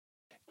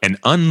An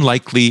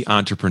unlikely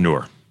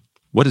entrepreneur.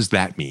 What does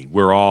that mean?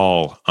 We're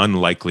all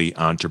unlikely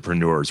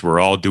entrepreneurs. We're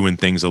all doing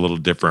things a little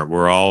different.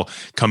 We're all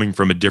coming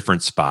from a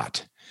different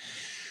spot.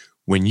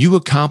 When you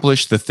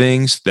accomplish the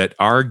things that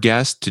our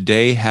guest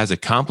today has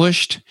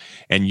accomplished,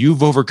 and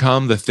you've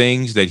overcome the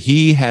things that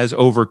he has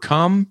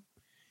overcome,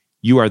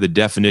 you are the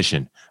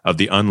definition of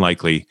the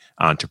unlikely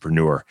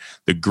entrepreneur.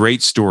 The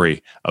great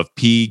story of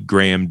P.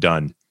 Graham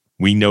Dunn.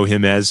 We know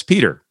him as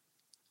Peter,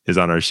 is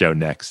on our show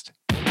next.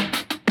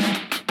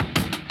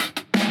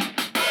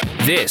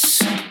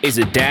 This is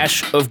A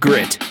Dash of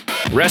Grit.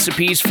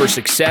 Recipes for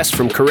success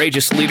from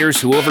courageous leaders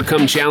who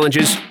overcome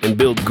challenges and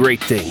build great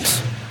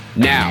things.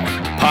 Now,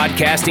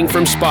 podcasting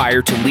from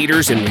Spire to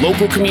leaders in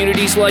local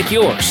communities like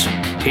yours,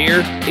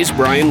 here is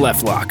Brian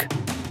Leflock.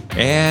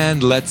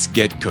 And let's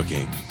get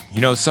cooking.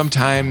 You know,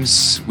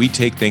 sometimes we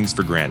take things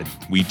for granted.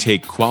 We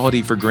take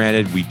quality for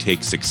granted. We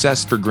take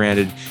success for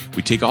granted.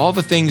 We take all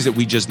the things that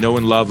we just know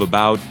and love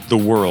about the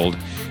world,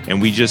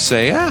 and we just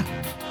say,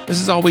 this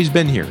has always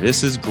been here.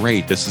 This is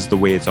great. This is the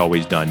way it's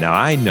always done. Now,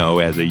 I know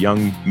as a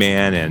young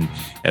man and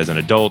as an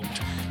adult,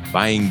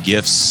 buying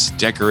gifts,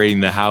 decorating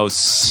the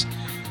house,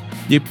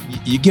 you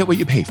get what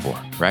you pay for,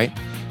 right?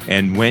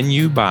 And when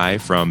you buy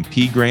from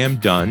P. Graham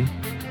Dunn,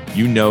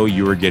 you know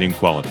you are getting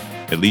quality.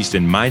 At least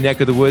in my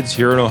neck of the woods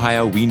here in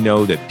Ohio, we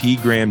know that P.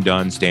 Graham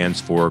Dunn stands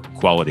for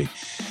quality.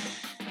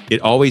 It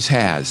always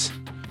has.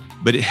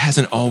 But it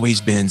hasn't always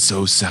been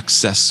so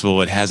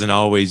successful. It hasn't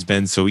always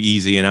been so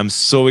easy. And I'm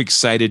so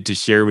excited to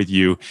share with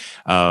you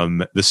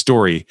the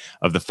story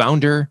of the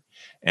founder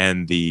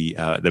and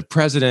the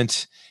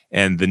president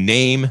and the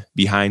name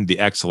behind the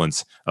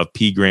excellence of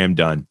P. Graham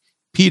Dunn.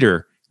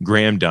 Peter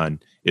Graham Dunn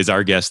is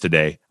our guest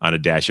today on A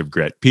Dash of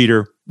Grit.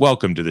 Peter,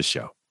 welcome to the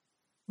show.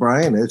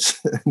 Brian, it's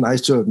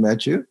nice to have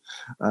met you.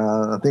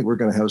 I think we're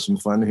going to have some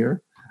fun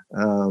here.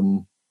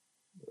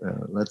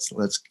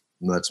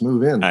 Let's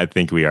move in. I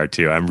think we are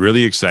too. I'm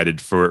really excited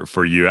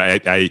for you.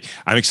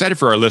 I'm excited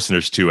for our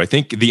listeners too. I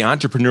think the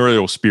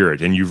entrepreneurial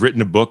spirit, and you've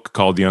written a book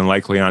called The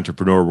Unlikely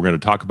Entrepreneur. We're going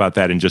to talk about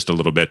that in just a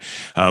little bit.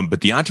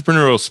 But the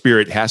entrepreneurial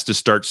spirit has to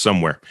start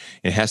somewhere.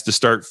 It has to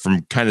start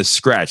from kind of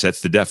scratch.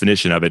 That's the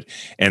definition of it.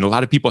 And a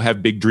lot of people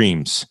have big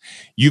dreams.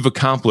 You've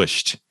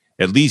accomplished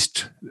at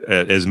least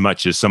as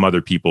much as some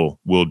other people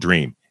will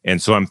dream. And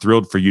so I'm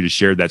thrilled for you to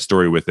share that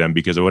story with them,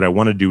 because what I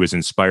want to do is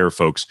inspire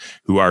folks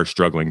who are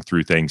struggling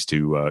through things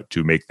to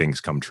make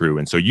things come true.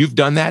 And so you've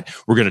done that.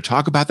 We're going to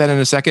talk about that in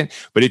a second.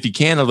 But if you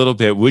can a little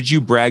bit, would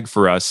you brag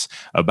for us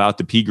about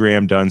the P.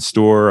 Graham Dunn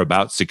store,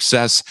 about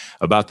success,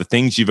 about the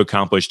things you've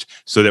accomplished,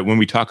 so that when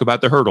we talk about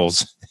the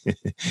hurdles,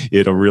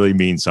 it'll really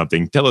mean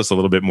something. Tell us a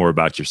little bit more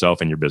about yourself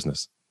and your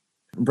business.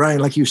 Brian,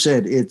 like you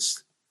said,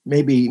 it's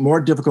maybe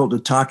more difficult to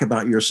talk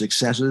about your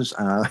successes.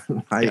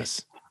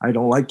 Yes. I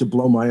don't like to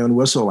blow my own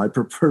whistle. I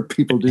prefer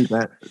people do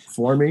that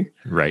for me.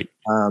 Right.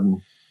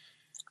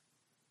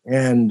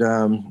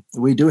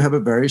 We do have a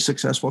very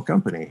successful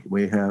company.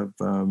 We have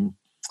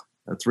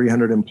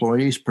 300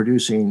 employees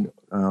producing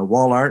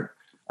wall art,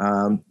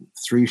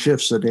 3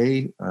 shifts a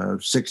day,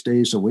 6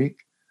 days a week.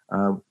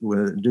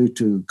 Due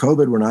to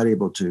COVID, we're not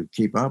able to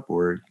keep up.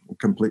 We're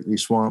completely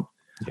swamped.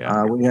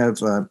 Yeah. We have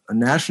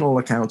national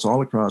accounts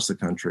all across the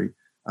country.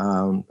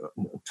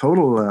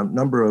 Total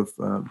number of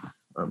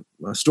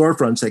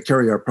storefronts that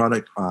carry our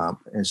product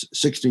is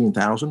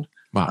 16,000.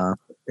 Wow.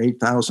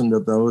 8,000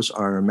 of those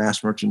are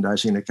mass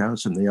merchandising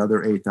accounts, and the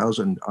other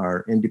 8,000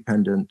 are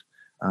independent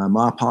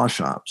ma-pa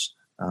shops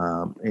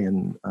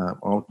in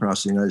all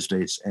across the United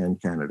States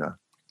and Canada.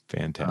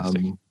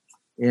 Fantastic.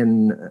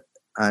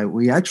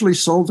 We actually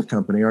sold the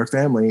company. Our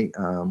family,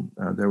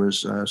 there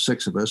was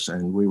 6 of us,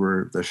 and we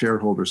were the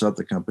shareholders of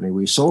the company.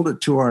 We sold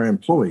it to our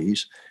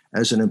employees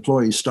as an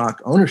employee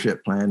stock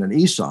ownership plan, an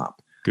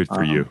ESOP. Good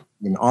for you.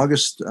 In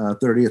August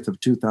 30th of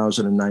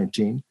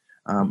 2019.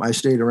 I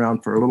stayed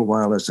around for a little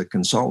while as a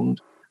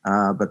consultant,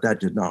 but that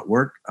did not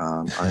work.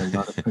 I am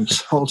not a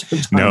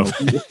consultant. No.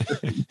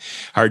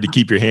 Hard to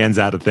keep your hands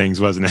out of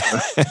things, wasn't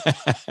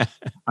it?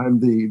 I'm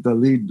the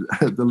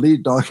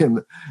lead dog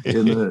in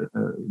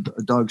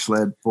the dog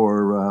sled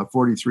for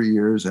 43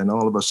 years, and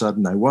all of a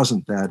sudden I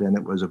wasn't that, and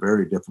it was a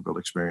very difficult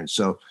experience.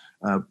 So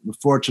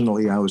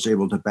fortunately, I was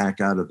able to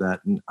back out of that,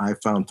 and I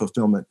found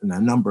fulfillment in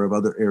a number of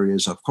other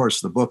areas. Of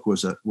course, the book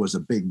was a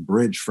big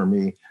bridge for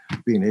me,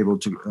 being able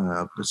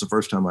to. It's the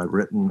first time I've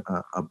written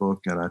a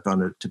book, and I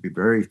found it to be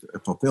very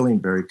fulfilling,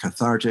 very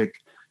cathartic.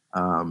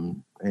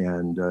 And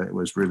it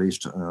was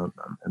released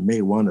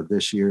May 1 of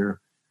this year,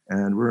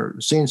 and we're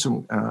seeing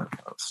some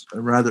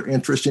rather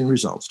interesting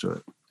results to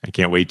it. I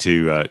can't wait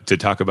to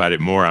talk about it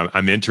more.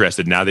 I'm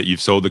interested now that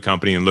you've sold the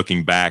company and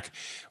looking back.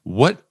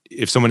 What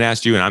if someone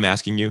asked you, and I'm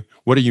asking you,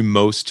 what are you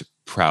most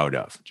proud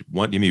of?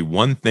 Give me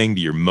one thing that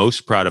you're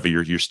most proud of.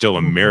 You're still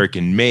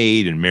American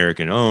made and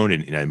American owned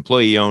and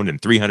employee owned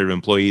and 300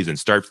 employees and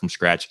start from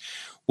scratch.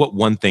 What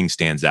one thing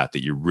stands out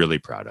that you're really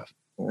proud of?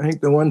 I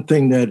think the one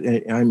thing that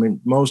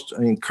I'm most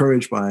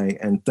encouraged by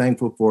and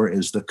thankful for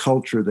is the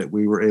culture that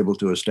we were able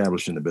to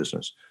establish in the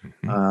business.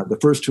 Mm-hmm. The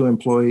first 2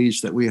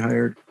 employees that we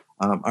hired,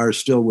 are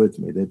still with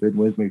me. They've been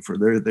with me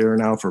they're there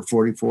now for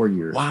 44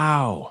 years.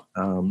 Wow.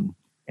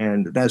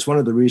 And that's one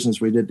of the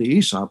reasons we did the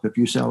ESOP. If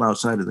you sell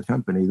outside of the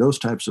company, those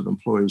types of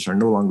employees are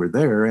no longer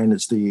there. And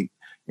it's the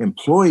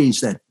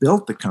employees that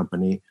built the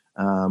company.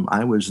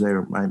 I was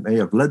there. I may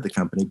have led the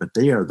company, but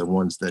they are the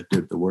ones that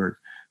did the work.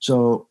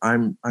 So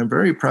I'm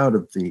very proud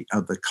of the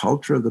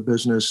culture of the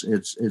business.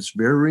 It's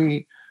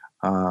very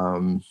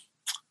I'm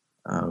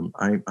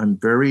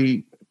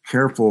very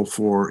careful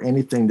for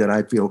anything that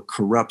I feel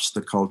corrupts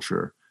the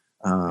culture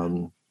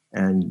and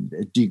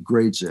it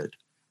degrades it.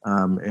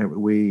 And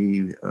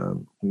we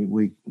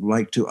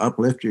like to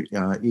uplift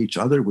each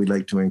other. We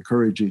like to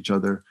encourage each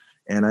other,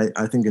 and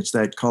I think it's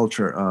that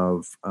culture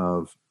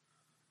of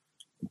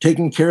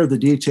taking care of the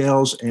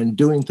details and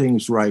doing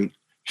things right,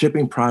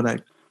 shipping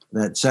product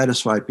that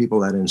satisfy people,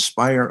 that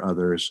inspire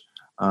others,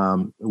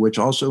 which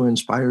also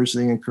inspires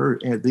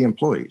the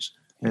employees.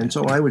 And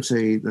so I would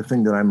say the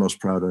thing that I'm most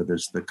proud of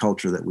is the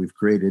culture that we've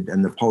created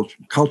and the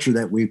culture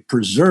that we've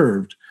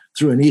preserved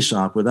through an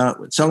ESOP.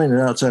 Without selling it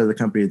outside of the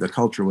company, the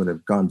culture would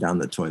have gone down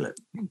the toilet.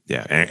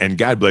 Yeah. And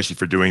God bless you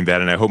for doing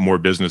that. And I hope more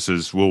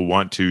businesses will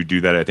want to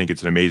do that. I think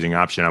it's an amazing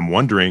option. I'm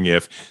wondering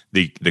if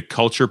the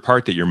culture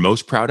part that you're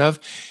most proud of,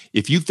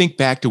 if you think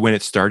back to when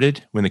it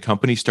started, when the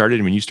company started,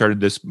 and when you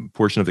started this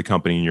portion of the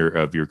company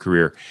of your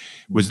career,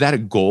 was that a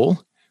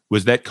goal?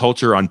 Was that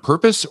culture on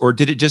purpose, or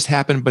did it just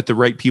happen, but the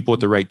right people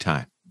at the right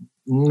time?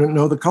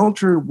 No, the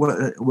culture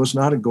was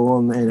not a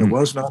goal, and it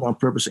was not on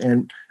purpose.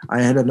 And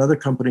I had another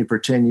company for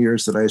 10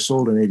 years that I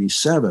sold in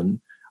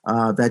 87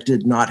 that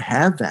did not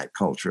have that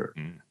culture.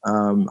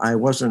 I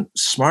wasn't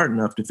smart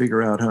enough to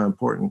figure out how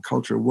important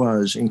culture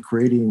was in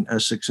creating a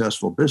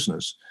successful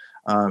business.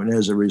 And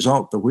as a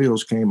result, the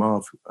wheels came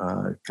off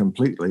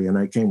completely, and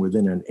I came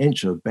within an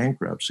inch of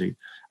bankruptcy.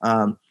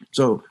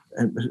 So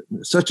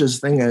such a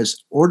thing as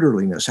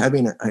orderliness,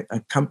 having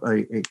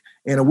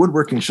in a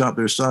woodworking shop,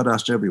 there's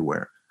sawdust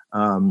everywhere.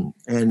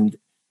 And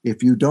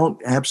if you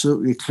don't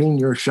absolutely clean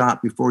your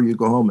shop before you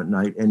go home at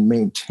night and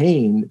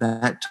maintain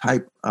that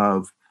type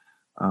of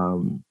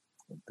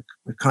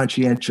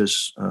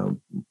conscientious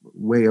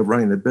way of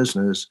running the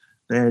business,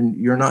 then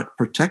you're not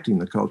protecting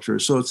the culture.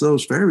 So it's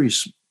those very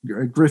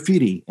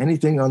graffiti,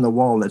 anything on the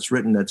wall that's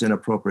written that's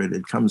inappropriate,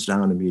 it comes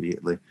down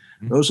immediately.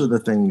 Those are the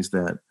things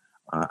that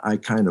I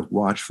kind of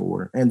watch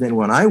for. And then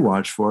when I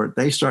watch for it,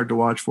 they start to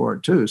watch for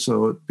it too.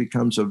 So it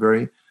becomes a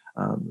very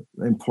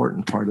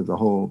important part of the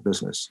whole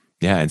business.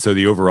 Yeah. And so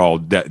the overall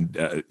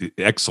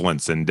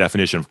excellence and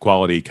definition of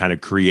quality kind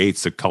of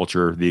creates a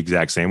culture the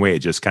exact same way. It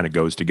just kind of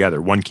goes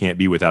together. One can't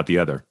be without the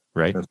other,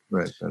 right? That's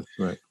right. That's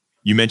right.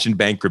 You mentioned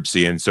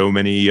bankruptcy, and so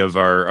many of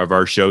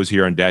our shows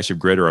here on Dash of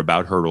Grit are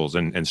about hurdles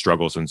and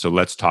struggles. And so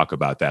let's talk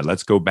about that.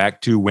 Let's go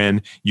back to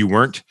when you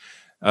weren't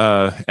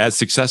as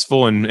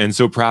successful and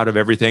so proud of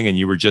everything, and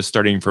you were just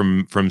starting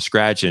from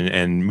scratch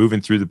and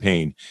moving through the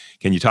pain.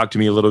 Can you talk to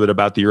me a little bit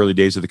about the early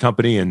days of the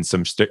company and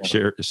some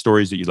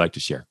stories that you'd like to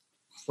share?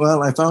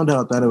 Well, I found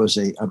out that I was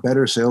a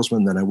better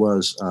salesman than I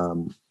was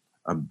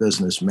a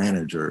business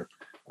manager.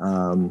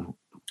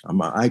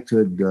 I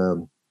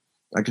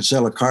could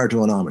sell a car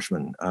to an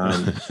Amishman.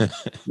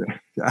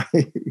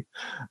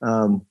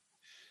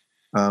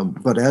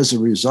 But as a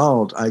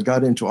result, I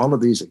got into all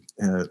of these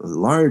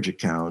large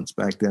accounts.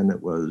 Back then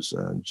it was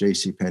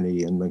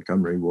JCPenney and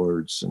Montgomery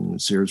Wards and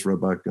Sears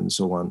Roebuck and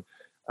so on,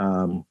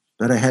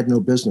 that I had no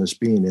business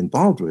being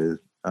involved with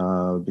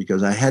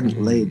because I hadn't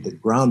laid the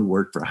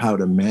groundwork for how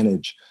to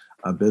manage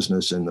a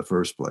business in the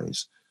first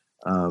place.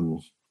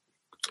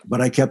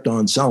 But I kept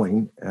on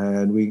selling,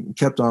 and we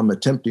kept on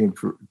attempting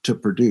to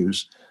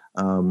produce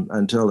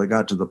until it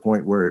got to the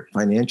point where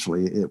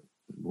financially it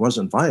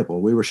wasn't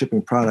viable. We were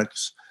shipping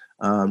products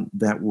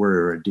that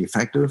were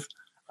defective,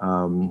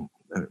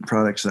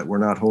 products that were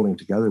not holding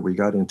together. We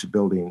got into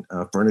building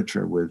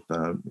furniture with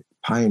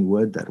pine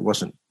wood that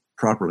wasn't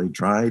properly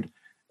dried.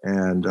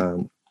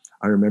 And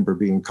I remember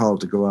being called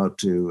to go out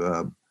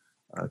to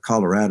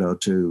Colorado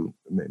to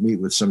meet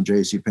with some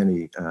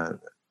JCPenney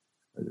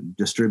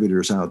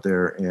distributors out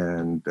there,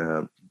 and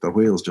the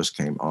wheels just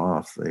came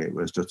off. It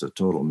was just a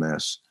total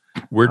mess.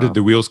 Where did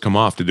the wheels come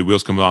off? Did the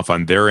wheels come off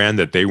on their end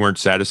that they weren't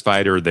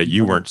satisfied, or that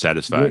you weren't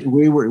satisfied?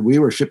 We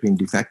were shipping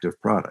defective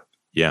product.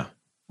 Yeah,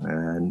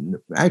 and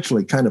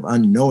actually, kind of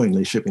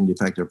unknowingly shipping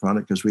defective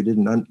product because we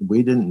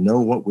didn't know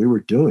what we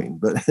were doing.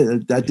 But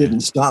that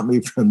didn't stop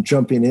me from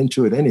jumping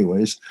into it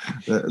anyways.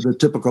 The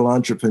typical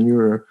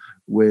entrepreneur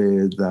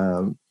with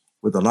a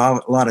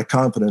lot of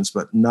confidence,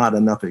 but not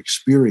enough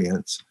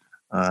experience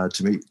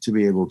to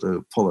be able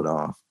to pull it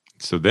off.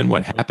 So then,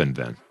 what happened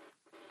then?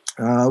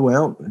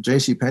 Well,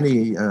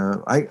 JCPenney,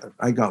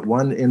 I got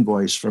one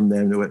invoice from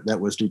them that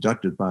was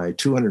deducted by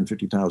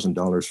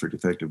 $250,000 for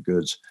defective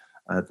goods.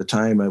 At the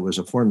time, it was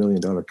a $4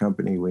 million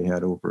company. We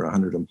had over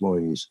 100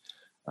 employees.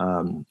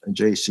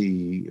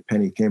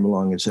 JCPenney came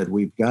along and said,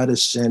 "We've got to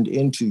send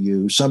into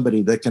you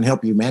somebody that can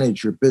help you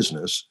manage your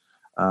business,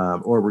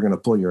 or we're going to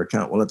pull your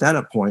account." Well, at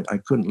that point, I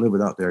couldn't live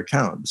without their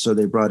account. So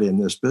they brought in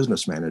this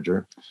business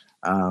manager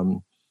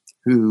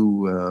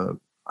who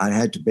I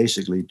had to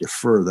basically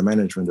defer the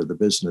management of the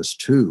business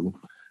to,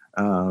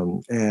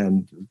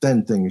 and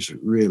then things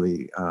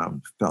really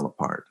fell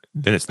apart.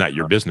 Then it's not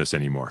your business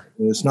anymore.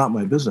 It's not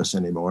my business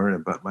anymore,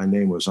 but my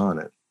name was on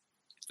it.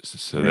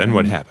 So then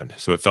what happened?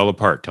 So it fell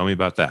apart. Tell me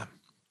about that.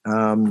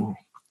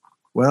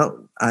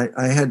 Well,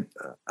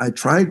 I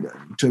tried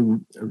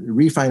to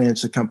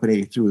refinance the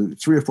company through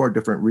 3 or 4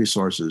 different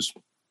resources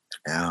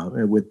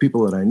with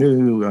people that I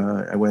knew.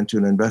 I went to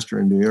an investor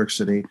in New York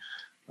City,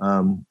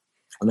 and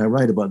I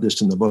write about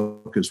this in the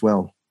book as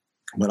well.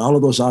 But all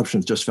of those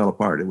options just fell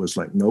apart. It was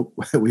like, nope.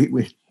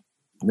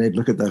 They'd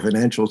look at the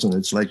financials, and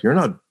it's like, you're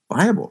not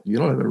viable. You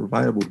don't have a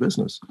viable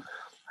business.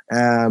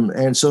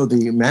 And so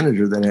the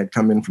manager that had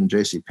come in from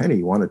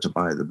JCPenney wanted to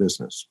buy the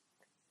business.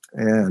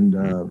 And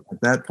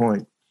at that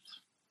point,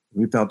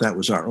 we felt that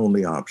was our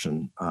only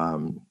option.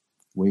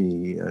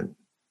 We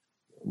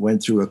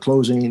went through a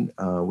closing.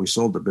 We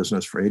sold the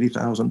business for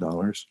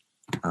 $80,000.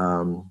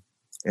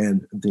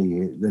 And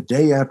the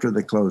day after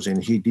the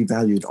closing, he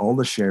devalued all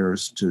the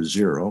shares to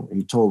zero.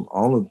 He told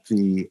all of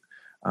the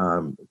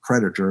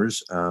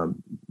creditors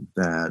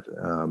that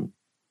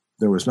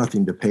there was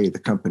nothing to pay the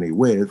company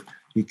with.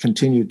 He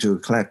continued to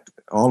collect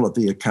all of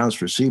the accounts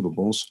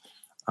receivables,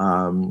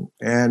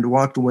 and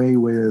walked away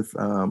with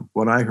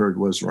what I heard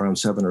was around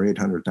 $700,000 or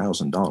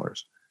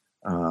 $800,000.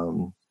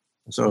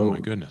 So, oh my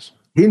goodness,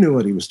 he knew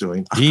what he was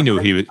doing. He knew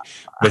he was.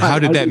 But how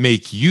did that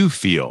make you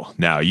feel?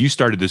 Now you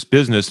started this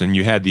business and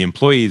you had the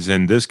employees,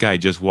 and this guy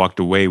just walked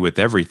away with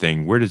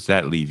everything. Where does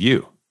that leave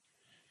you?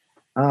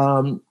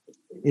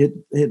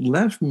 It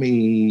left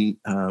me,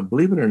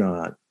 believe it or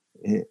not.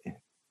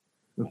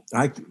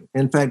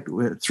 In fact,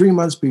 3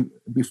 months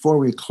before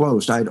we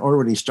closed, I'd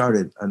already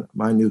started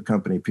my new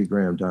company, P.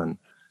 Graham Dunn,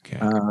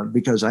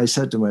 because I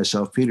said to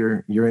myself,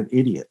 Peter, you're an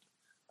idiot.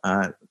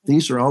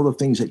 These are all the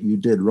things that you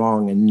did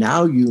wrong, and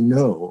now you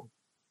know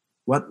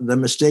what the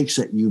mistakes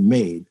that you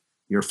made.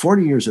 You're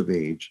 40 years of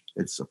age.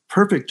 It's a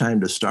perfect time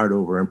to start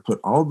over and put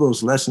all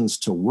those lessons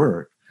to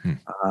work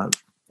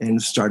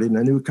and starting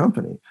a new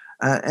company.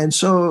 And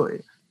so,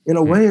 in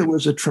a way, it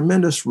was a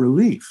tremendous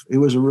relief. It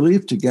was a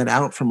relief to get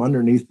out from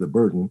underneath the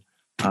burden.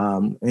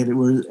 And it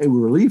was a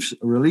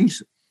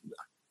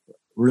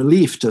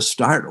relief to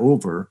start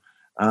over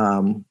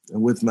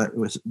with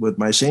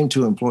my same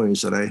 2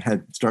 employees that I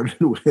had started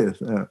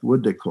with,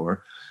 wood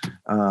decor.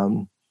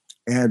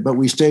 But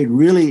we stayed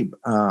really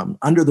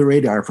under the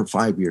radar for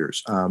 5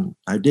 years.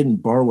 I didn't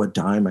borrow a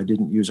dime. I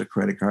didn't use a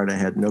credit card. I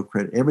had no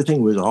credit.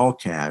 Everything was all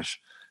cash.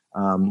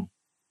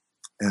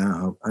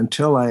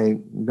 Until I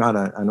got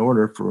an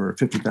order for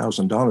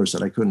 $50,000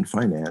 that I couldn't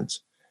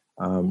finance.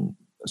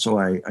 So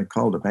I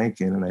called a bank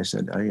in and I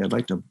said, I'd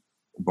like to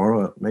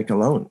make a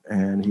loan.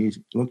 And he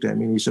looked at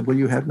me and he said, well,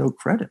 you have no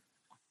credit.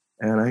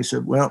 And I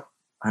said, well,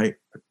 I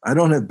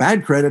don't have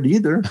bad credit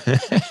either.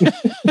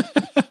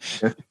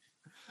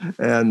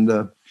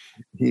 And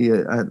he,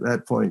 at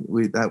that point,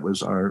 that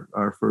was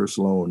our first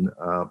loan.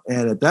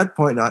 And at that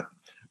point,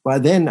 by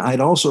then,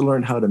 I'd also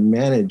learned how to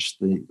manage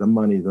the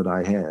money that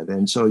I had.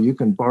 And so you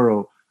can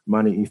borrow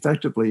money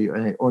effectively,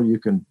 or you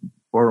can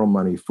borrow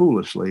money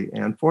foolishly.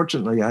 And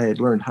fortunately, I had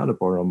learned how to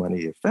borrow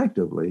money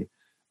effectively.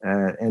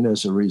 And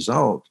as a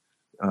result,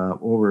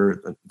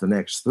 over the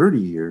next 30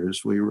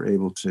 years, we were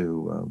able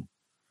to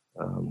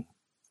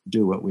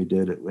do what we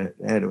did.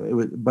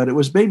 But it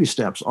was baby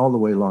steps all the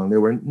way along.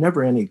 There were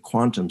never any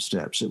quantum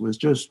steps. It was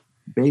just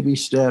baby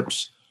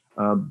steps.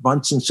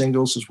 Bunts and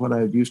singles is what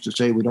I used to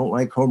say. We don't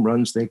like home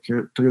runs. They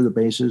clear the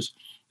bases.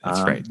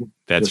 That's right.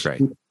 That's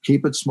right.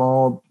 Keep it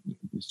small.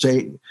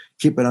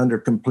 Keep it under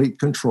complete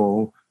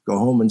control. Go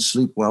home and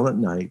sleep well at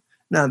night.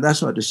 Now,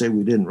 that's not to say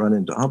we didn't run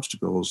into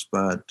obstacles,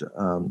 but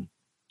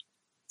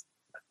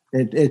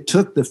it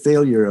took the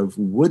failure of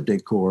wood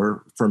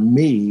decor for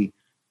me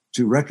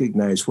to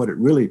recognize what it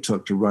really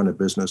took to run a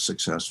business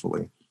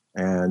successfully.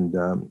 And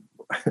on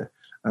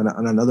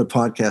another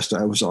podcast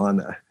I was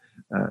on,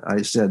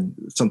 I said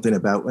something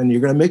about when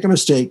you're going to make a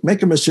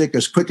mistake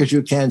as quick as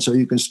you can so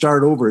you can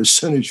start over as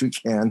soon as you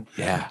can.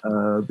 Yeah.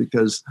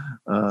 Because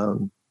a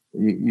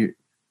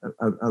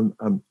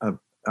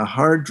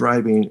hard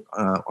driving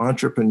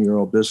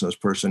entrepreneurial business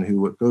person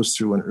who goes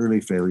through an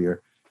early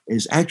failure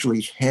is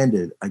actually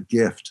handed a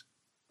gift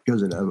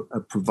because it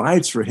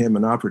provides for him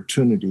an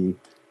opportunity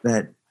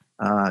that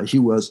he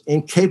was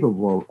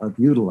incapable of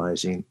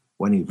utilizing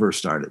when he first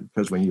started.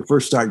 Because when you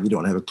first start, you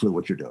don't have a clue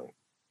what you're doing.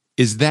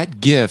 Is that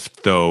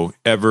gift, though,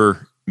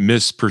 ever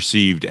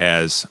misperceived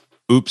as,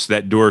 oops,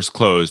 that door's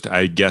closed.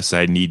 I guess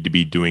I need to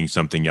be doing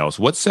something else?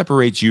 What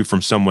separates you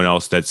from someone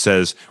else that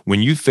says,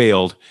 when you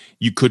failed,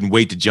 you couldn't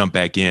wait to jump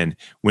back in?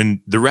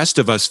 When the rest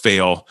of us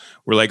fail,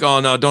 we're like,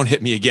 oh, no, don't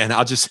hit me again.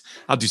 I'll do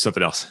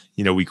something else.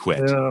 We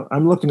quit.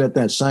 I'm looking at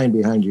that sign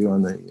behind you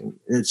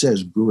it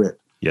says grit.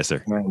 Yes,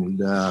 sir.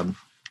 And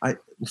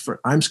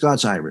I'm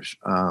Scots-Irish.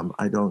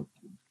 I don't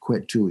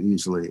quit too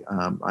easily.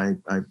 I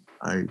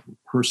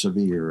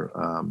persevere,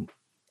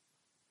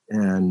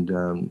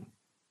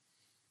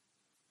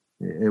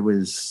 it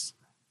was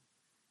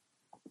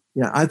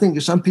Yeah, I think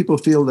some people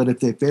feel that if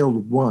they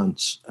failed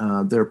once,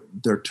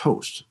 they're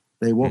toast.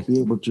 They won't be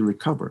able to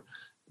recover.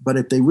 But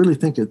if they really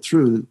think it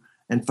through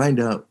and find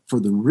out for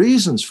the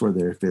reasons for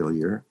their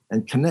failure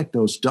and connect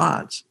those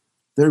dots,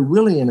 they're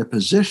really in a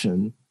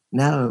position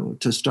now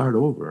to start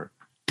over.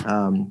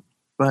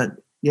 But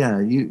yeah,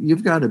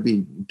 you've got to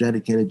be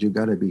dedicated. You've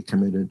got to be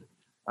committed.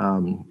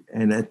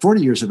 And at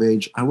 40 years of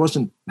age, I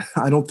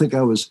don't think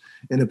I was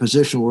in a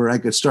position where I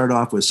could start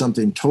off with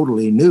something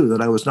totally new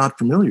that I was not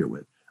familiar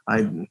with.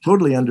 I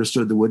totally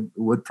understood the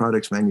wood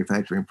products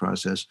manufacturing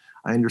process.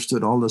 I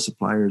understood all the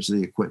suppliers,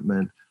 the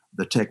equipment,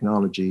 the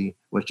technology,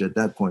 which at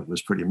that point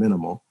was pretty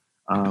minimal.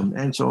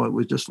 And so it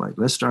was just like,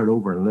 let's start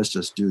over and let's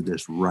just do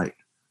this right.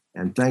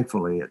 And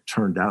thankfully, it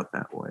turned out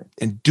that way.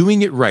 And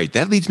doing it right,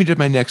 that leads me to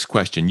my next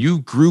question. You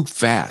grew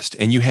fast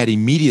and you had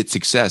immediate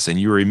success, and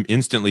you were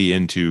instantly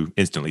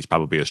is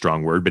probably a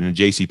strong word, but in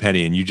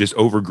JCPenney, and you just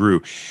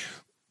overgrew.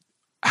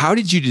 How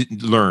did you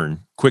learn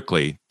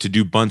quickly to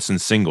do bunts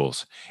and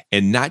singles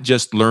and not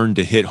just learn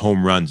to hit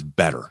home runs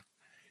better?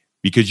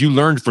 Because you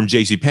learned from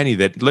JCPenney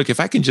that, look, if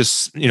I can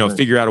just,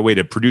 figure out a way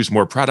to produce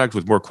more product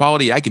with more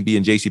quality, I can be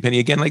in JCPenney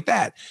again like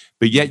that.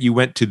 But yet you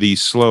went to the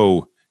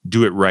slow,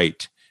 do it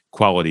right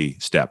quality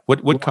step.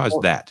 What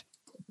caused that?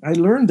 I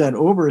learned that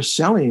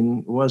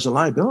overselling was a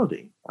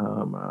liability.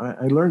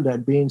 I learned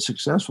that being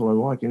successful and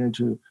walking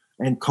into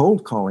and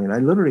cold calling. I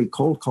literally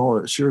cold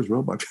called at Sears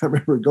Roebuck. I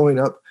remember going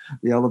up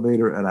the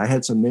elevator and I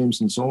had some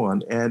names and so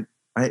on. And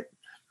I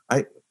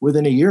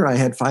within a year, I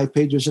had 5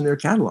 pages in their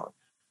catalog,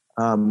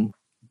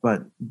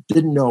 but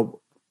didn't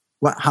know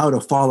how to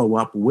follow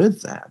up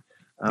with that.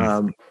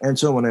 And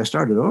so when I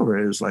started over,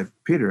 it was like,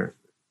 Peter,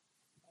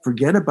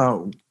 forget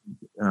about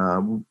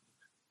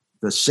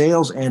the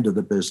sales end of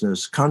the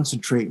business,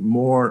 concentrate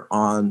more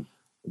on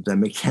the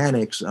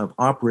mechanics of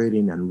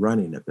operating and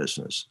running a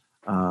business.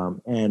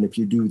 And if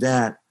you do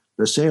that,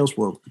 the sales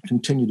will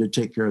continue to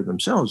take care of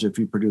themselves if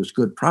you produce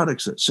good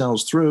products that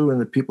sells through and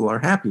that people are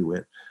happy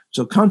with.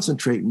 So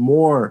concentrate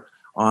more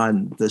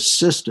on the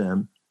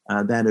system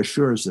that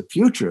assures the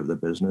future of the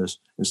business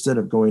instead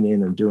of going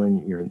in and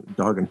doing your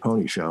dog and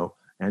pony show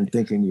and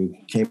thinking you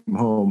came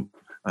home,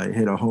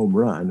 hit a home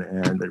run,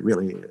 and that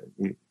really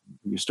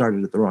you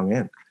started at the wrong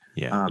end.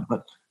 Yeah.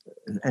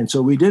 And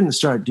so we didn't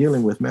start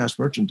dealing with mass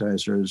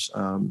merchandisers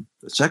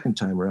the second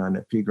time around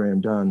at P.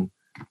 Graham Dunn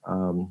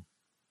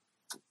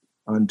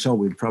until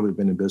we'd probably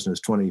been in business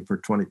 20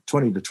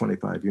 to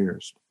 25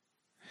 years.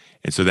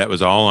 And so that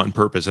was all on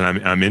purpose.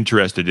 And I'm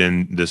interested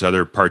in this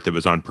other part that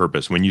was on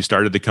purpose. When you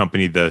started the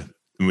company,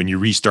 when you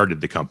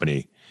restarted the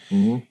company,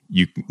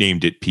 you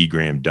named it P.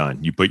 Graham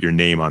Dunn. You put your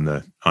name on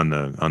the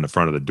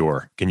front of the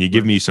door. Can you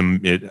give me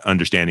some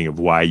understanding of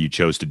why you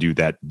chose to do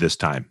that this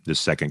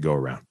second go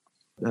around?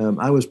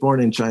 I was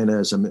born in China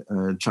as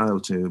a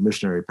child to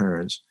missionary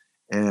parents,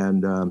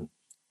 and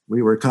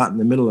we were caught in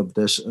the middle of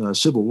this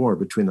civil war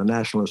between the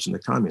nationalists and the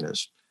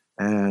communists.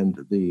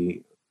 And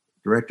the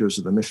directors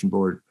of the mission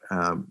board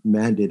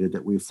mandated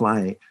that we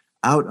fly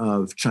out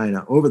of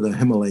China over the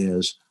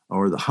Himalayas,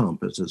 or the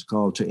hump, as it's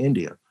called, to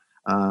India.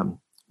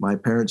 My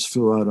parents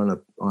flew out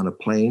on a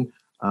plane,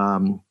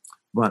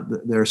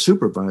 but their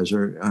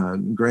supervisor,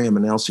 Graham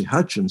and Elsie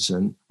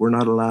Hutchinson, were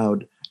not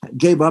allowed,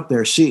 gave up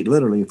their seat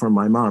literally for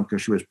my mom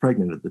because she was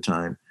pregnant at the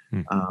time,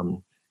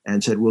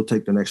 and said, we'll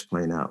take the next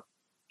plane out.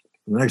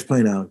 The next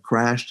plane out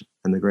crashed,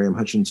 and the Graham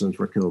Hutchinsons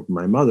were killed.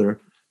 My mother,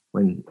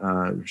 when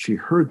she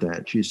heard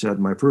that, she said,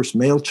 my first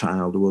male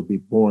child will be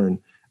born.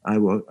 I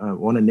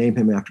want to name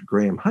him after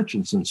Graham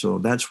Hutchinson. So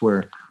that's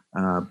where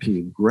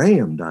P.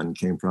 Graham Dunn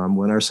came from.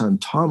 When our son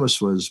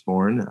Thomas was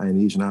born,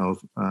 and he's now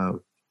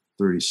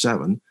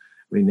 37,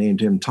 we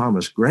named him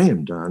Thomas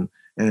Graham Dunn.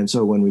 And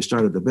so when we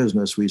started the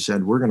business, we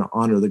said, we're going to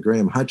honor the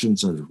Graham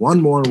Hutchinsons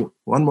one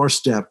more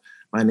step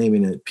by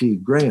naming it P.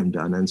 Graham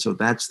Dunn. And so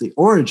that's the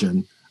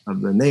origin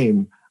of the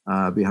name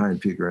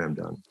behind P. Graham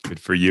Dunn. Good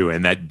for you.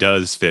 And that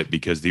does fit,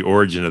 because the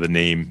origin of the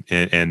name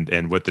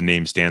and what the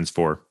name stands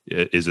for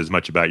is as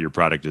much about your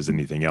product as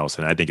anything else.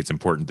 And I think it's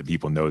important that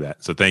people know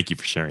that. So thank you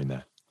for sharing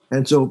that.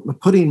 And so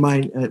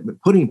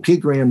putting P.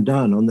 Graham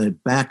Dunn on the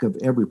back of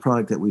every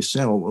product that we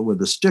sell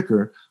with a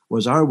sticker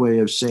was our way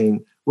of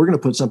saying, we're going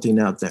to put something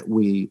out that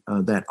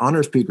that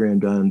honors P. Graham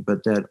Dunn,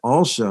 but that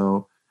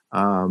also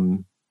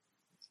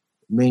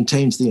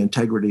maintains the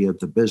integrity of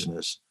the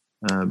business.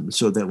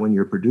 So that when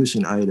you're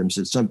producing items,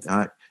 it's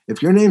something.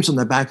 If your name's on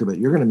the back of it,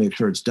 you're going to make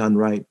sure it's done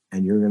right,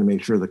 and you're going to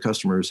make sure the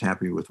customer is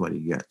happy with what he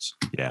gets.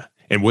 Yeah.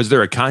 And was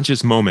there a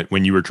conscious moment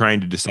when you were trying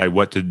to decide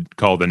what to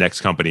call the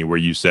next company where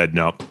you said,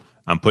 no,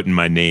 I'm putting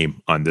my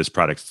name on this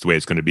product. It's the way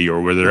it's going to be,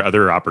 or were there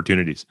other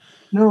opportunities?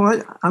 No,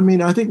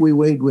 I think we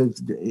weighed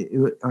with,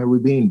 are we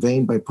being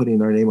vain by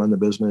putting our name on the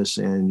business?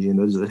 And,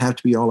 does it have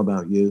to be all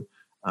about you?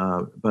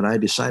 But I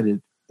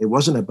decided it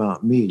wasn't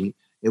about me.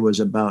 It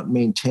was about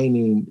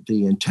maintaining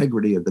the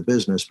integrity of the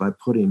business by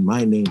putting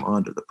my name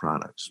onto the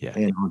products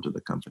and onto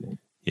the company.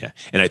 Yeah.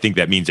 And I think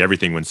that means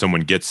everything when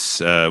someone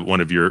gets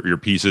one of your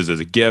pieces as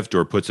a gift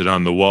or puts it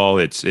on the wall,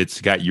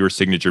 it's got your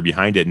signature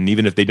behind it. And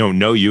even if they don't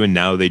know you, and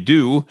now they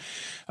do,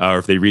 or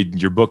if they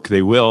read your book,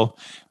 they will.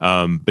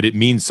 But it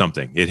means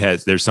something.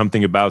 There's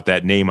something about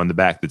that name on the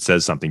back that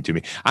says something to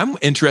me. I'm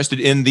interested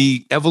in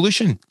the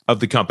evolution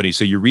of the company.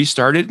 So you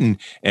restarted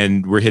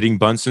and we're hitting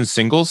bunts and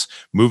singles,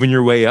 moving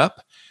your way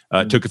up.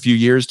 It took a few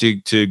years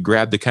to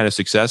grab the kind of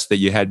success that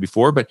you had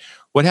before. But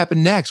what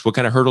happened next? What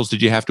kind of hurdles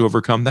did you have to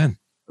overcome then?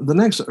 The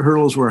next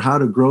hurdles were how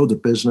to grow the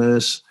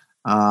business.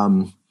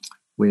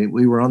 We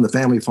were on the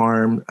family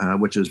farm,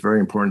 which is very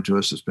important to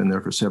us. It's been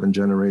there for 7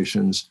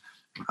 generations.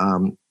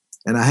 And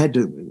I had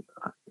to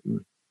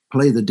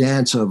play the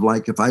dance of,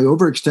 like, if I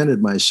overextended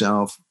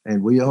myself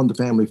and we owned the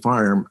family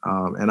farm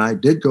and I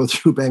did go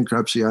through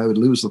bankruptcy, I would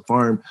lose the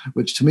farm,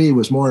 which to me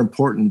was more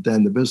important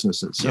than the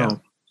business itself.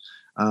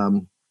 Yeah.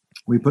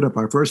 We put up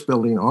our first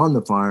building on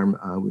the farm.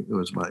 It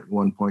was about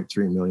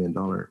 $1.3 million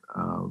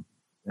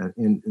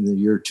in the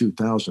year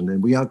 2000.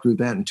 And we outgrew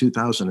that in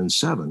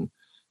 2007.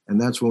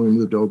 And that's when we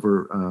moved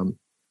over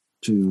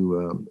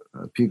to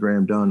P.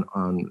 Graham Dunn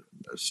on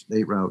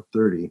State Route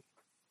 30.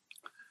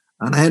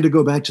 And I had to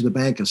go back to the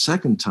bank a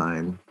second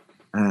time.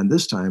 And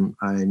this time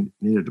I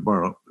needed to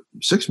borrow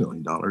 $6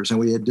 million. And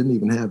we didn't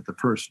even have the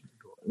first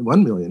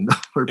 $1 million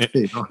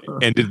paid off.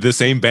 And did the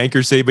same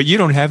banker say, but you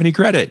don't have any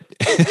credit?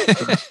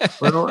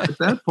 Well, at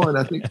that point,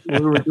 I think we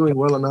were doing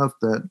well enough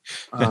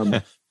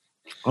that,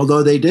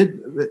 although they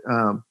did,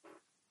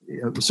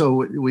 so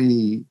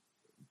we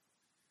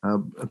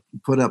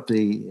put up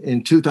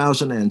in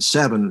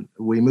 2007,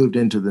 we moved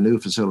into the new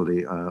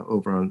facility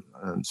over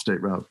on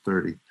State Route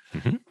 30.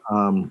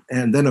 Mm-hmm.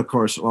 And then, of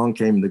course, along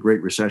came the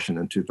Great Recession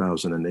in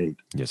 2008.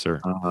 Yes, sir.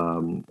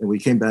 And we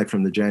came back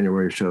from the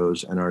January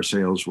shows, and our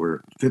sales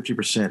were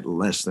 50%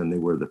 less than they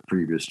were the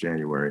previous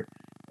January.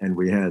 And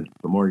we had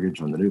the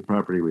mortgage on the new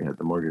property. We had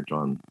the mortgage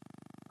on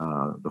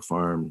the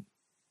farm.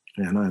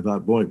 And I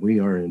thought, boy, we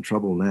are in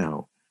trouble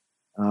now.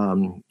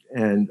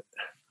 And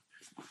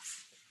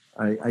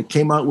I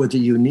came out with a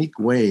unique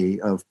way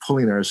of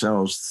pulling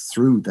ourselves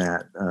through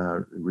that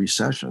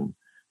recession.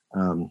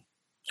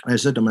 I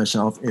said to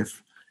myself,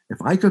 if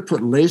I could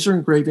put laser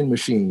engraving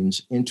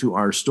machines into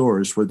our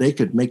stores where they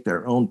could make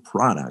their own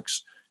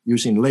products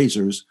using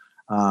lasers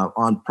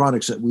on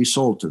products that we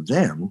sold to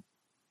them,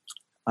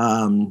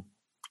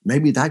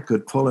 maybe that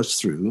could pull us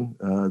through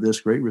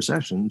this Great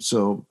Recession.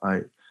 So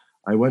I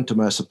went to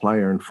my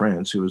supplier in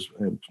France who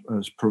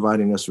was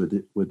providing us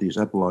with these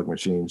epilogue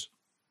machines.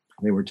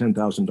 They were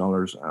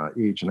 $10,000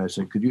 each. And I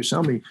said, could you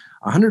sell me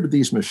 100 of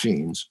these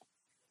machines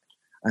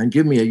and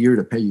give me a year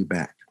to pay you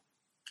back?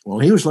 Well,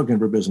 he was looking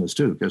for business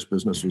too, because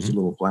business was a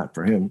little flat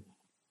for him.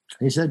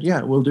 He said,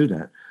 yeah, we'll do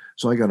that.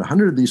 So I got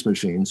 100 of these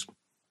machines.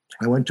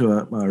 I went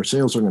to our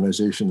sales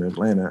organization in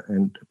Atlanta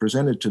and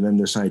presented to them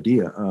this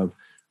idea of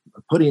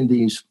putting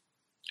these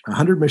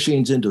 100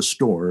 machines into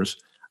stores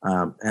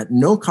at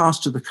no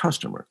cost to the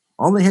customer.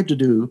 All they had to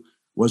do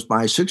was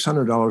buy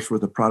 $600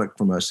 worth of product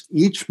from us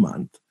each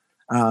month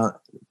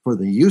for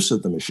the use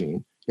of the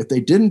machine. If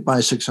they didn't buy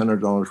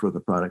 $600 worth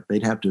of product,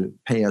 they'd have to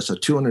pay us a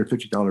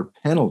 $250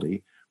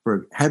 penalty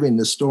for having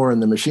the store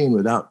and the machine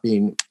without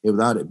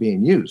it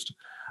being used.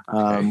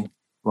 Okay.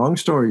 Long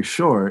story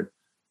short,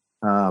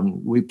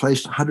 we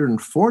placed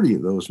 140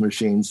 of those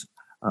machines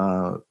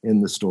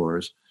in the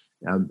stores.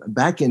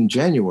 Back in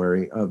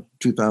January of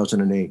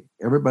 2008,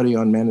 everybody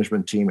on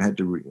management team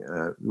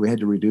we had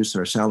to reduce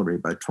their salary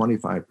by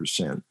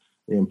 25%.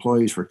 The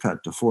employees were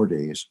cut to 4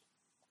 days.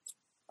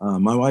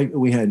 My wife,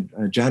 we had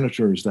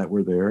janitors that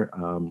were there.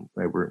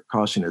 They were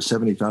costing us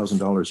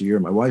 $70,000 a year.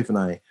 My wife and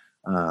I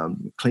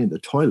cleaned the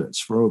toilets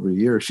for over a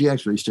year. She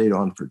actually stayed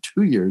on for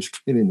 2 years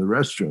cleaning the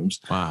restrooms.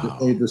 Wow. To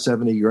pay the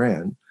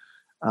 $70,000.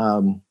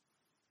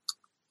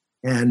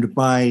 And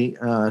by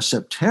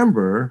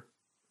September,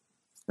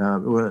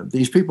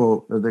 these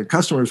people, the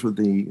customers with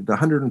the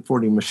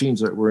 140 machines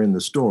that were in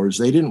the stores,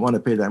 they didn't want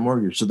to pay that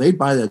mortgage. So they'd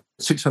buy that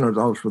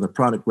 $600 for the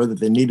product, whether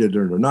they needed it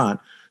or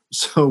not.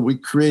 So we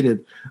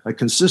created a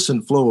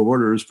consistent flow of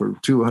orders for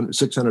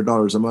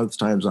 $600 a month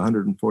times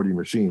 140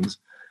 machines.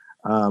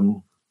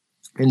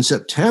 In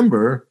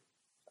September,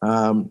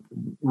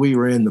 we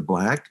were in the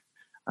black.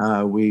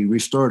 We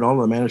restored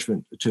all the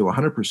management to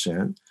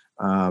 100%.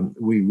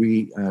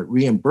 We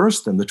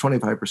reimbursed them the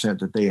 25%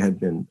 that they had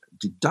been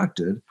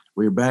deducted.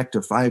 We were back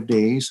to 5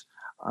 days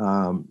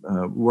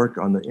work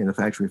in the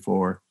factory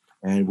floor,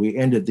 and we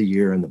ended the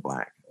year in the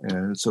black.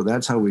 And so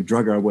that's how we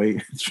drug our way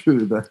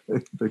through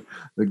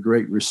the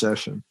Great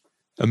Recession.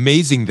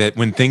 Amazing that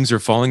when things are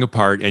falling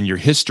apart, and your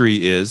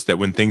history is that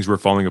when things were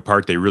falling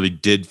apart, they really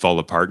did fall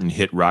apart and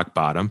hit rock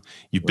bottom.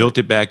 You built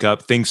it back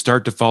up, things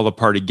start to fall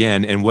apart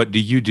again. And what do?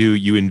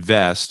 You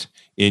invest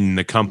in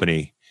the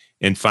company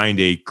and find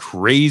a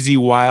crazy,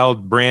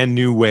 wild, brand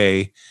new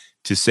way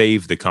to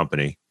save the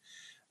company.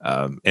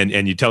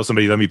 And you tell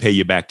somebody, let me pay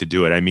you back to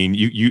do it. I mean,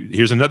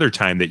 here's another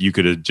time that you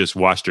could have just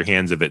washed your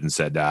hands of it and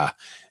said,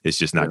 it's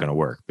just not going to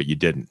work, but you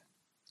didn't.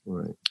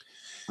 Right.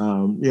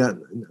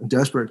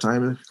 Desperate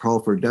times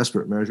call for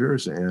desperate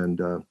measures. And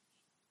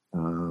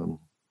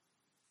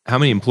How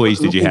many employees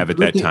did you have at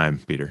that time,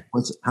 Peter?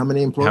 How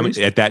many employees?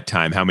 At that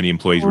time, how many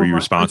employees were you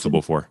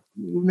responsible for?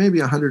 Maybe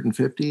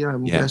 150,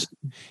 I'm guessing.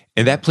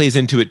 And that plays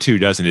into it too,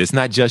 doesn't it? It's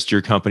not just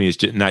your company.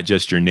 It's not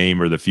just your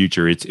name or the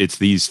future. It's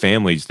these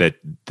families that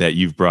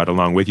you've brought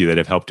along with you that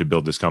have helped to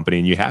build this company.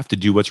 And you have to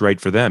do what's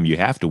right for them. You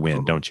have to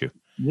win, don't you?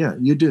 Yeah,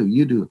 you do.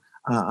 You do.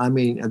 I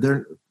mean,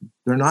 they're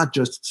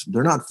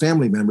not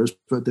family members,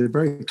 but they're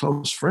very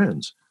close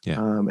friends. Yeah.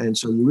 And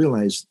so you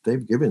realize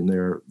they've given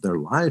their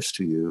lives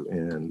to you,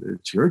 and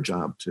it's your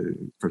job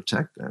to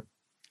protect them.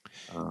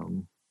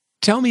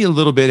 Tell me a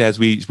little bit as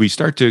we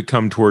start to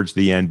come towards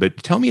the end, but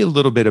tell me a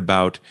little bit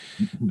about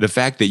the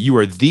fact that you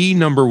are the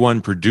number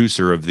one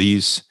producer of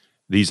these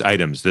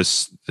items.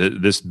 This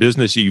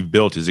business you've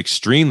built is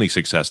extremely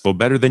successful,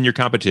 better than your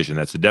competition.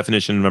 That's the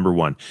definition of number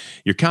one.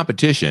 Your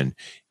competition,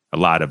 a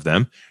lot of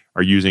them,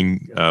 are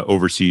using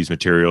overseas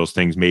materials,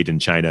 things made in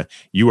China.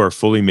 You are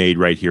fully made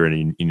right here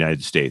in the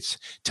United States.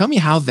 Tell me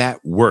how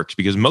that works,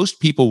 because most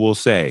people will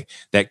say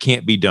that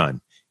can't be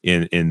done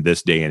in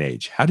this day and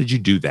age. How did you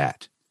do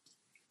that?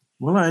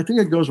 Well, I think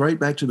it goes right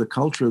back to the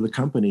culture of the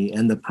company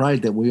and the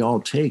pride that we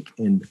all take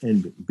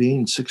in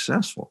being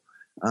successful.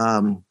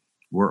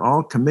 We're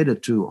all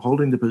committed to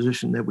holding the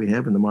position that we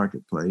have in the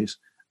marketplace.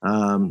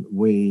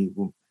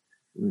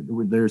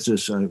 There's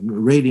this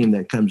rating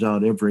that comes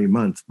out every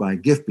month by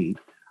GiftBeat,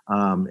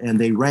 and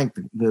they rank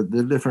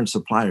the different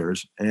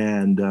suppliers.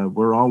 And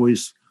we're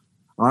always,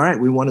 all right,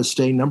 we want to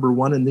stay number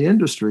one in the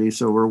industry.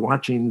 So we're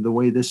watching the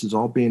way this is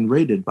all being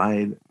rated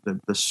by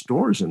the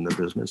stores in the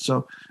business.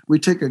 So we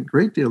take a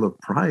great deal of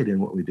pride in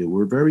what we do.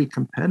 We're very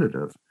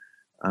competitive,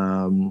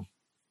 and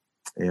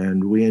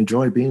we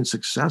enjoy being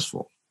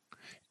successful.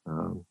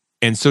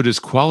 And so does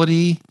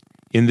quality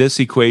in this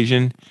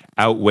equation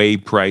outweigh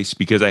price?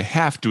 Because I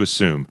have to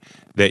assume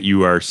that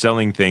you are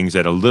selling things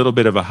at a little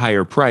bit of a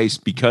higher price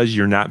because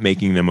you're not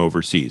making them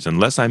overseas.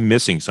 Unless I'm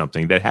missing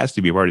something, that has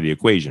to be part of the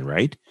equation,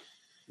 right?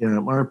 Yeah,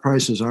 our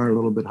prices are a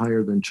little bit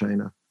higher than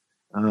China.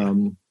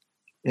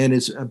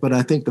 But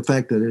I think the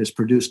fact that it is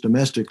produced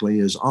domestically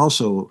is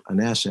also an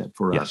asset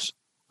for us.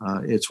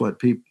 It's what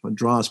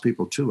draws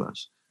people to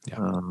us. Yeah.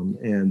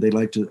 And they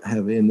like to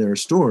have in their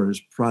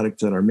stores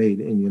products that are made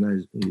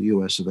in the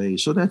U.S. of A.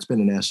 So that's been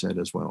an asset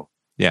as well.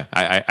 Yeah,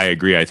 I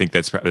agree. I think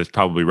that's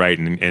probably right.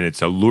 And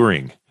it's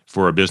alluring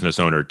for a business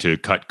owner to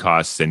cut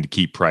costs and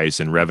keep price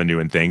and revenue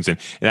and things. And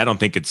I don't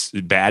think it's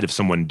bad if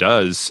someone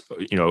does,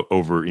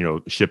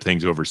 ship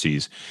things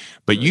overseas.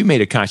 But you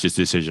made a conscious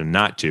decision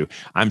not to.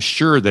 I'm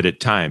sure that at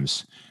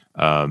times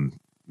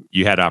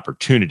you had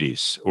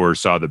opportunities or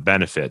saw the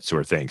benefits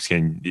or things.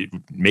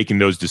 Making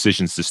those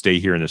decisions to stay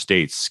here in the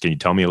States, can you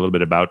tell me a little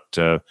bit about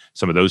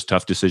some of those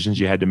tough decisions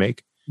you had to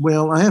make?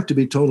 Well, I have to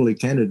be totally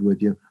candid with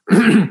you.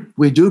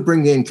 We do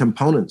bring in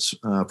components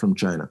from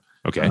China.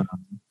 Okay.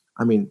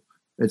 I mean,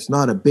 it's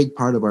not a big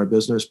part of our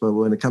business, but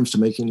when it comes to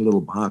making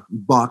little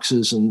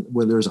boxes and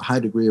where there's a high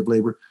degree of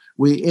labor,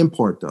 we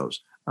import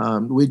those.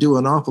 We do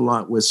an awful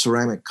lot with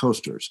ceramic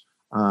coasters.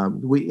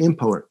 We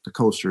import the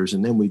coasters,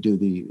 and then we do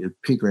the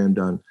Graham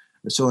Dunn.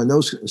 So in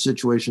those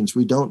situations,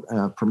 we don't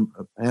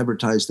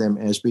advertise them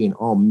as being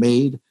all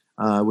made.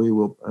 We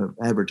will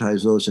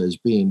advertise those as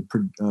being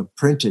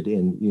printed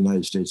in the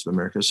United States of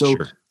America. So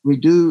sure. We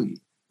do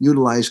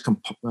utilize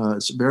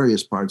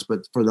various parts,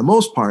 but for the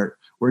most part,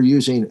 we're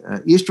using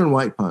eastern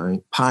white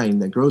pine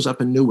that grows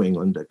up in New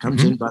England that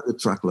comes in by the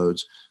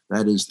truckloads.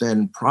 That is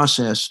then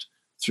processed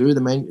through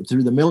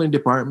the milling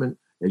department.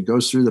 It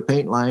goes through the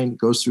paint line,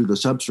 goes through the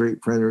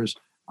substrate printers,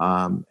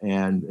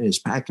 and is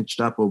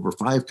packaged up over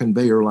 5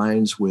 conveyor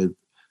lines with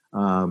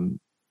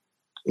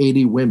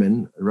 80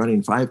 women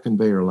running 5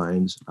 conveyor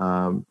lines,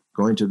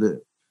 going to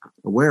the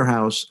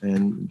warehouse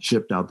and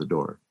shipped out the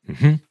door.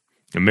 Mm-hmm.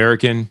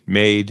 American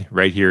made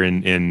right here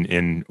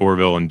in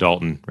Orrville and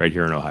Dalton, right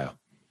here in Ohio.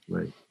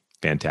 Right.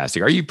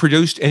 Fantastic. Are you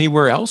produced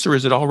anywhere else, or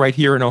is it all right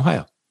here in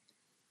Ohio?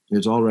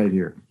 It's all right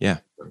here. Yeah.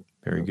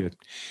 Very good.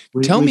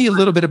 Tell me a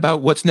little bit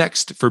about what's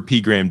next for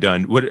P. Graham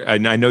Dunn.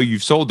 And I know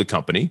you've sold the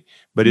company,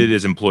 but it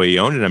is employee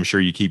owned, and I'm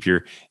sure you keep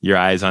your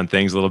eyes on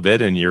things a little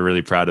bit, and you're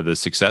really proud of the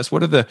success.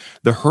 What are the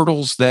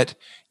hurdles that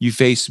you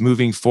face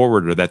moving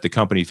forward, or that the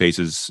company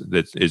faces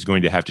that is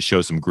going to have to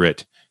show some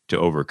grit to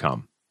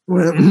overcome?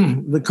 Well,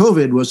 the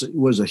COVID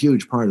was a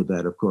huge part of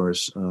that, of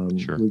course.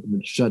 Sure. We've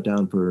been shut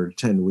down for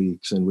 10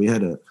 weeks, and we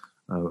had a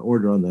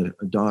order on the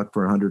dock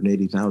for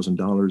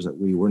 $180,000 that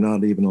we were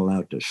not even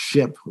allowed to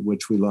ship,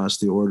 which we lost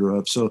the order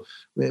of. So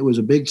it was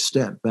a big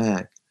step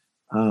back.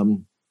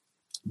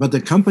 But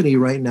the company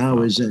right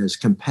now is as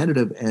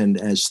competitive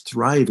and as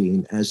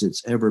thriving as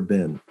it's ever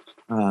been.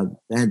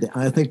 And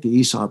I think the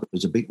ESOP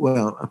is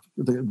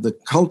the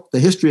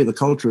history of the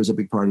culture is a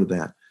big part of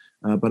that.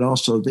 But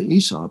also the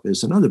ESOP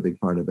is another big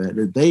part of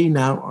it. They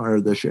now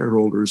are the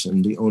shareholders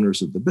and the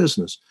owners of the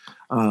business.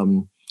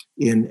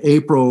 In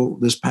April,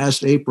 this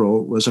past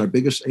April was our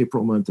biggest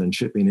April month in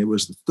shipping. It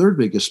was the 3rd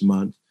biggest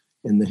month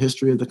in the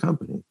history of the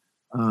company.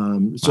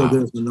 So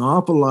there's an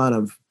awful lot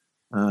of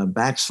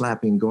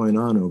backslapping going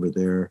on over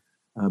there.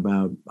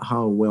 about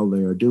how well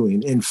they are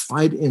doing in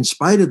spite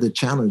of the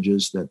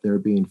challenges that they're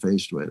being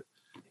faced with.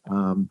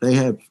 They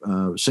have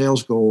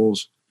sales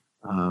goals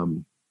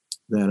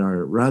that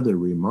are rather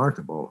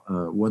remarkable,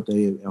 what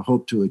they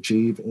hope to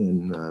achieve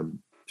in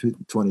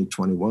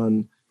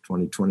 2021,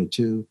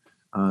 2022.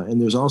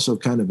 And there's also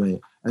kind of a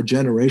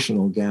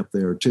generational gap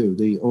there too.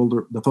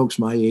 The folks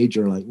my age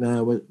are like,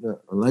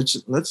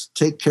 let's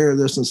take care of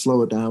this and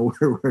slow it down.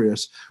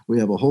 Whereas we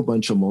have a whole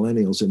bunch of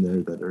millennials in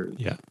there that are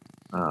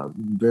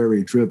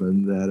very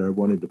driven, that are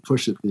wanting to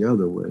push it the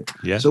other way.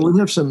 Yeah. So we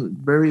have some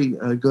very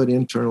good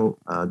internal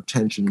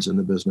tensions in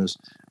the business.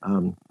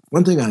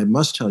 One thing I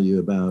must tell you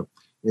about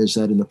is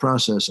that in the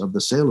process of the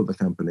sale of the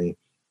company,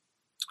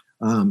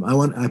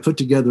 I put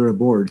together a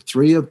board.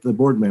 3 of the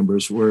board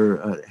members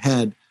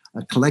had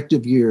a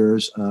collective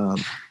years of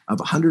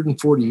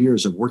 140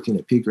 years of working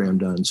at P. Graham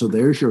Dunn. So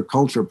there's your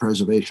culture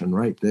preservation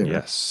right there.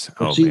 Yes.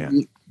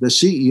 The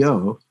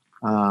CEO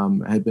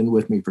had been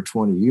with me for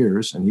 20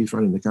 years, and he's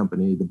running the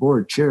company. The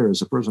board chair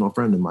is a personal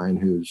friend of mine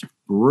who's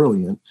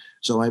brilliant.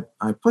 So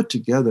I put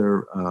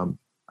together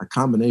a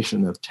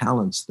combination of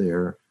talents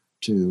there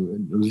to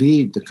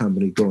lead the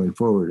company going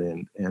forward.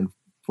 And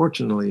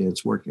fortunately,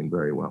 it's working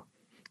very well.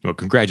 Well,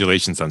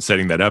 congratulations on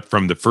setting that up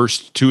from the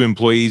first 2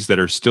 employees that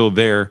are still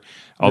there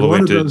all the way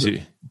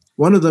to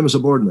one of them is a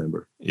board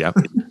member. Yeah.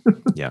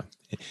 Yeah.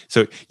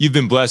 So you've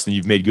been blessed and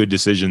you've made good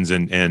decisions.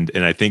 And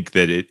I think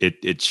that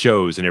it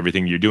shows in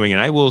everything you're doing. And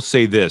I will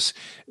say this,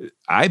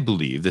 I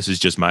believe, this is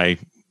just my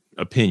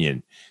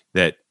opinion,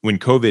 that when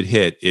COVID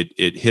hit,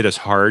 it hit us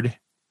hard,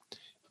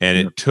 and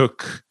it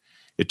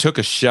took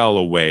a shell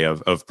away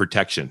of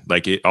protection.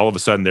 Like all of a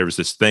sudden there was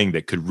this thing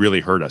that could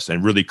really hurt us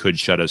and really could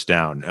shut us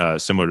down,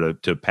 similar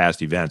to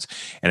past events.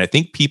 And I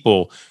think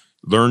people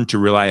learn to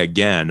rely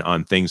again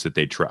on things that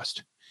they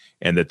trust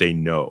and that they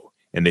know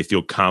and they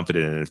feel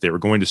confident in. If they were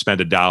going to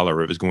spend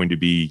 $1, it was going to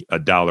be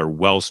 $1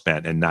 well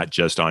spent and not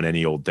just on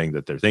any old thing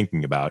that they're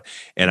thinking about.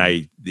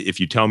 And if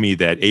you tell me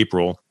that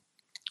April,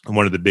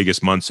 one of the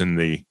biggest months in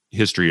the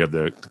history of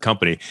the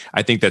company,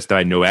 I think that's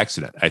by no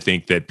accident. I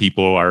think that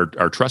people are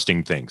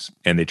trusting things,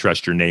 and they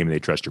trust your name and they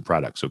trust your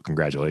product. So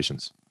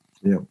congratulations.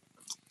 Yeah.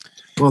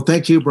 Well,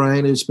 thank you,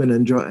 Brian. It's been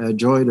a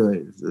joy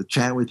to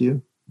chat with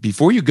you.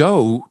 Before you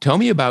go, tell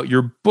me about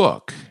your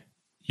book.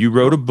 You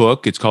wrote a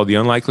book. It's called The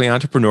Unlikely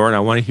Entrepreneur, and I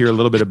want to hear a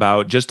little bit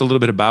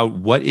about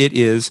what it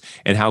is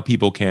and how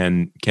people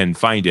can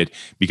find it,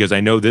 because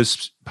I know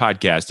this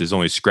podcast is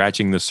only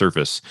scratching the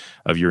surface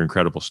of your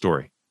incredible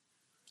story.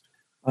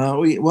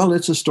 Well,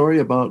 it's a story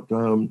about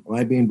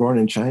I being born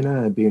in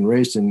China, being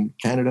raised in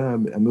Canada,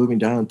 and moving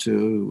down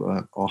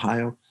to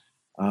Ohio.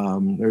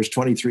 There's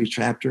 23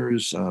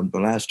 chapters. The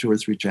last 2 or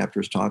 3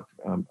 chapters talk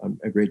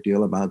a great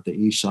deal about the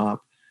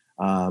ESOP.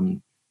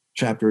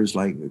 Chapters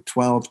like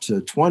 12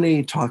 to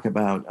 20 talk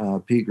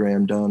about P.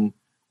 Graham Dunn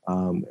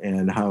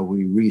and how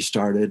we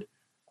restarted.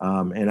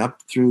 And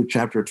up through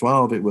chapter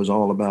 12, it was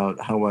all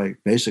about how I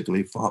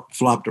basically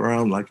flopped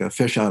around like a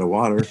fish out of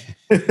water,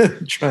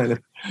 trying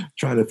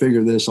to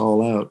figure this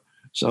all out.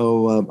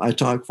 So I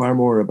talk far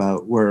more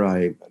about where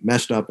I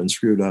messed up and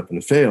screwed up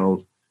and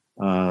failed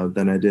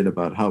than I did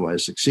about how I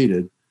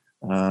succeeded.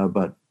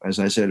 But as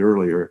I said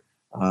earlier,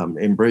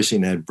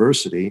 embracing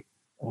adversity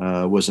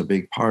was a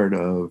big part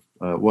of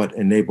what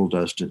enabled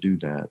us to do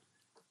that.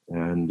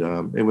 And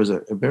it was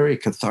a very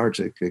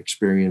cathartic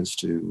experience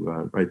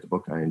to write the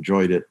book. I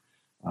enjoyed it.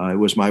 It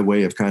was my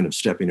way of kind of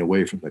stepping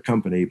away from the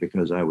company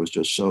because I was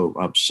just so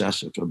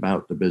obsessive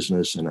about the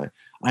business, and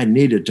I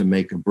needed to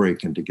make a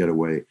break and to get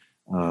away.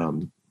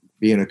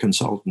 Being a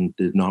consultant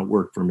did not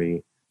work for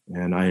me,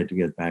 and I had to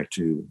get back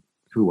to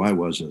who I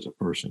was as a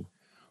person.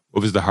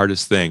 What was the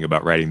hardest thing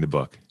about writing the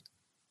book?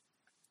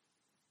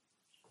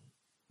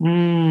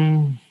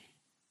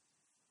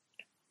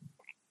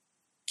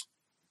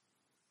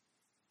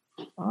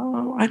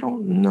 I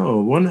don't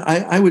know.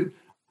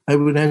 I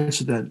would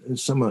answer that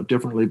somewhat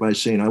differently by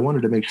saying I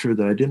wanted to make sure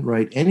that I didn't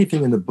write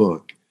anything in the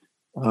book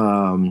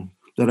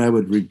that I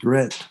would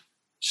regret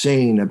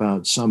saying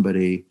about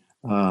somebody.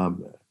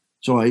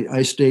 So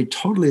I stayed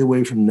totally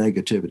away from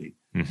negativity.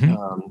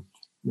 Mm-hmm.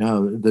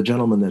 Now, the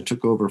gentleman that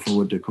took over from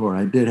Wood Decor,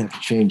 I did have to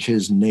change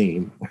his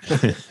name,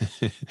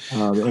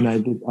 and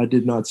I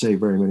did not say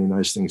very many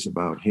nice things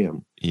about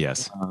him.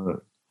 Yes.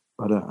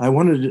 But I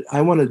wanted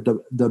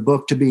the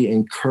book to be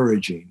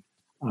encouraging,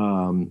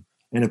 and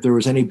if there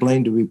was any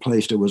blame to be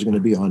placed, it was going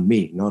to be on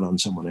me, not on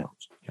someone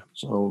else. Yeah.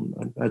 So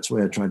that's the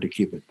way I tried to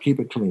keep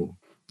it clean.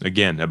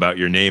 Again, about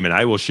your name, and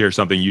I will share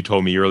something you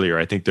told me earlier.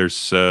 I think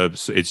there's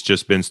it's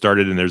just been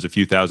started, and there's a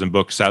few thousand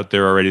books out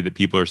there already that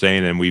people are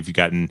saying, and we've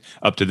gotten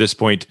up to this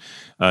point,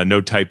 no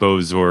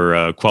typos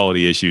or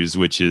quality issues,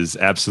 which is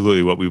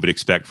absolutely what we would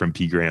expect from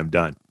P. Graham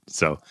Dunn.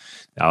 So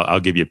I'll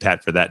give you a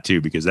pat for that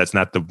too, because that's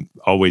not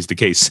always the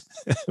case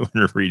when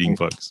we're reading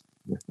books.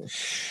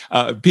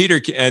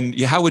 Peter, and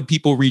how would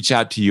people reach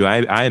out to you?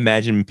 I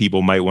imagine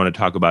people might want to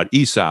talk about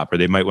ESOP, or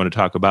they might want to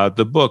talk about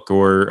the book,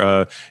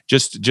 or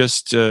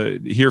just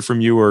hear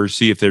from you, or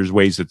see if there's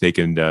ways that they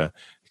can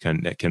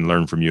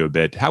learn from you a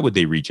bit. How would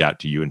they reach out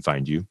to you and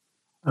find you?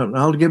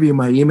 I'll give you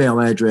my email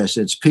address.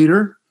 It's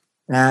Peter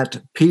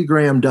at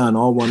pgrahamdunn,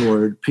 all one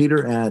word,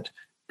 Peter at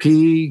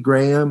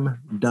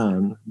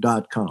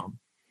pgrahamdunn.com.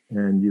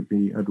 And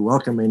I'd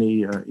welcome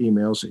any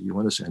emails that you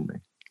want to send me.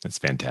 That's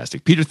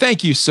fantastic. Peter,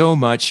 thank you so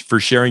much for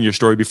sharing your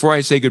story. Before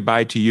I say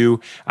goodbye to you,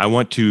 I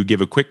want to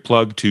give a quick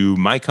plug to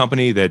my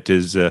company that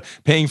is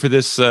paying for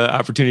this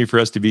opportunity for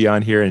us to be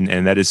on here,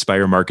 and that is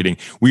Spire Marketing.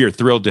 We are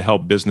thrilled to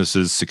help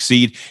businesses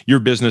succeed. Your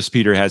business,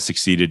 Peter, has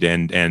succeeded,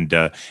 and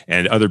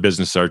other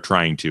businesses are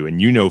trying to.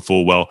 And you know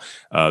full well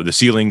the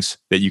ceilings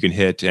that you can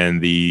hit,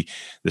 and the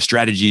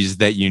strategies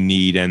that you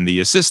need, and the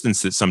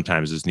assistance that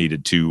sometimes is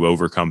needed to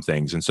overcome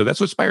things. And so that's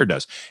what Spire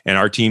does. And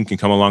our team can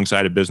come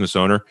alongside a business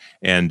owner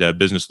and a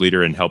business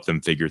leader and help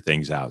them figure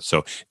things out. So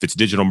if it's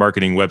digital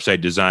marketing, website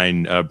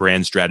design,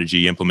 brand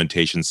strategy,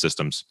 implementation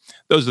systems,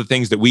 those are the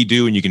things that we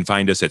do. And you can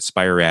find us at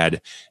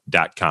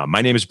spiread.com.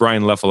 My name is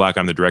Brian Leffelock.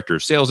 I'm the director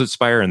of sales at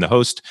Spire and the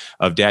host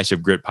of Dash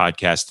of Grit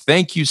podcast.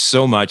 Thank you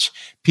so much,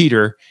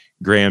 Peter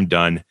Graham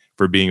Dunn,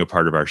 for being a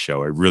part of our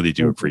show. I really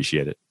do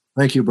appreciate it.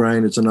 Thank you,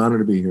 Brian. It's an honor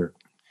to be here.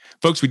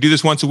 Folks, we do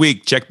this once a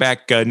week. Check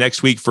back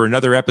next week for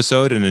another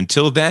episode. And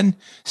until then,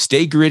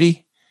 stay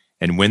gritty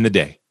and win the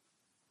day.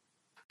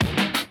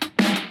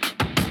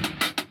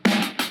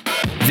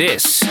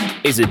 This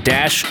is A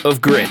Dash of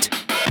Grit.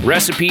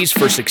 Recipes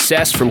for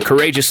success from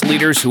courageous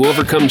leaders who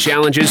overcome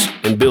challenges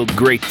and build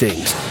great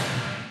things.